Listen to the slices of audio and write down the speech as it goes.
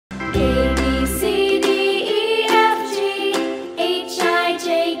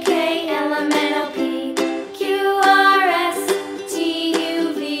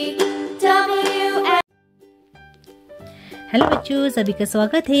Hello बच्चों, सभी का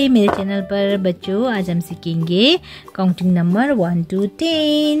स्वागत है मेरे चैनल पर। बच्चों, आज हम सीखेंगे काउंटिंग नंबर 1 to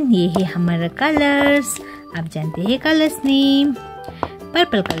 10। ये है हमारा कलर्स। आप जानते हैं colours name.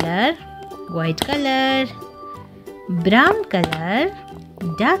 Purple colour, white colour, brown colour,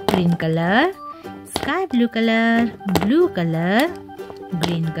 dark green colour, sky blue colour, blue colour,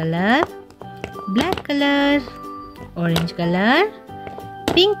 green colour, black colour, orange colour,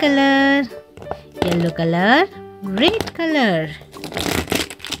 pink colour, yellow colour, red colour.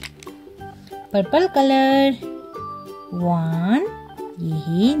 Purple colour 1,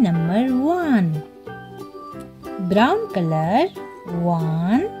 ये number 1। Brown colour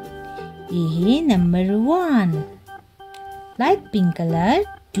 1, ये number 1। Light pink colour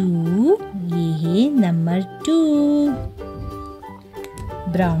 2, ये number 2।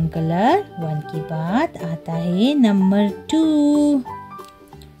 Brown colour 1 के बाद आता है number 2।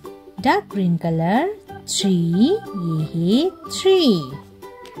 Dark green colour 3, ये है 3।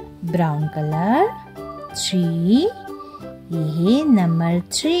 Brown colour 3, ये है नंबर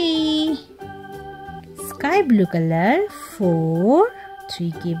 3। स्काई ब्लू कलर 4,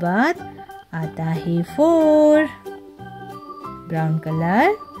 3 के बाद आता है 4। ब्राउन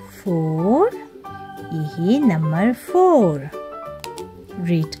कलर 4, ये है नंबर 4।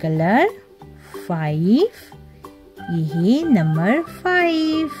 रेड कलर 5, ये है नंबर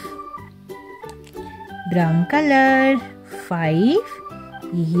 5। ब्राउन कलर 5,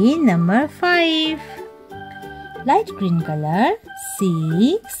 ये नंबर 5। लाइट ग्रीन कलर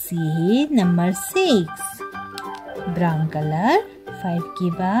 6, ये नंबर 6। ब्राउन कलर 5 के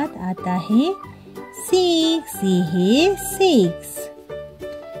बाद आता है 6, ये 6।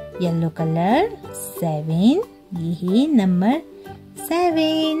 येलो कलर 7, ये नंबर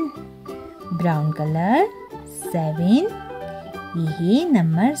 7। ब्राउन कलर 7, ये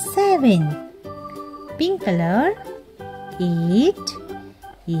नंबर 7। पिंक कलर 8,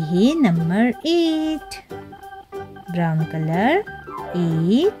 ये नंबर 8। ब्राउन कलर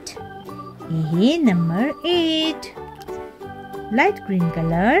 8, ये नंबर 8। लाइट ग्रीन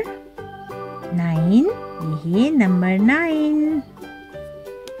कलर 9, ये नंबर 9।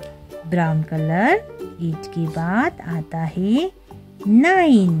 ब्राउन कलर 8 के बाद आता है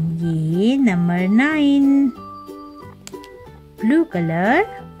 9, ये नंबर 9। ब्लू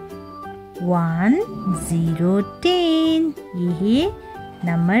कलर 1, 0, 10, ये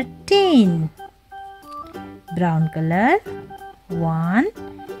नंबर 10। ब्राउन कलर 1,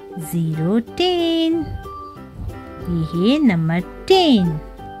 0, 10, ये नंबर 10।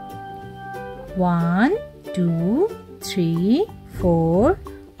 1, 2, 3, 4,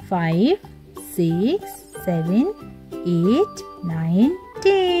 5, 6, 7, 8, 9,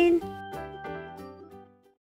 10।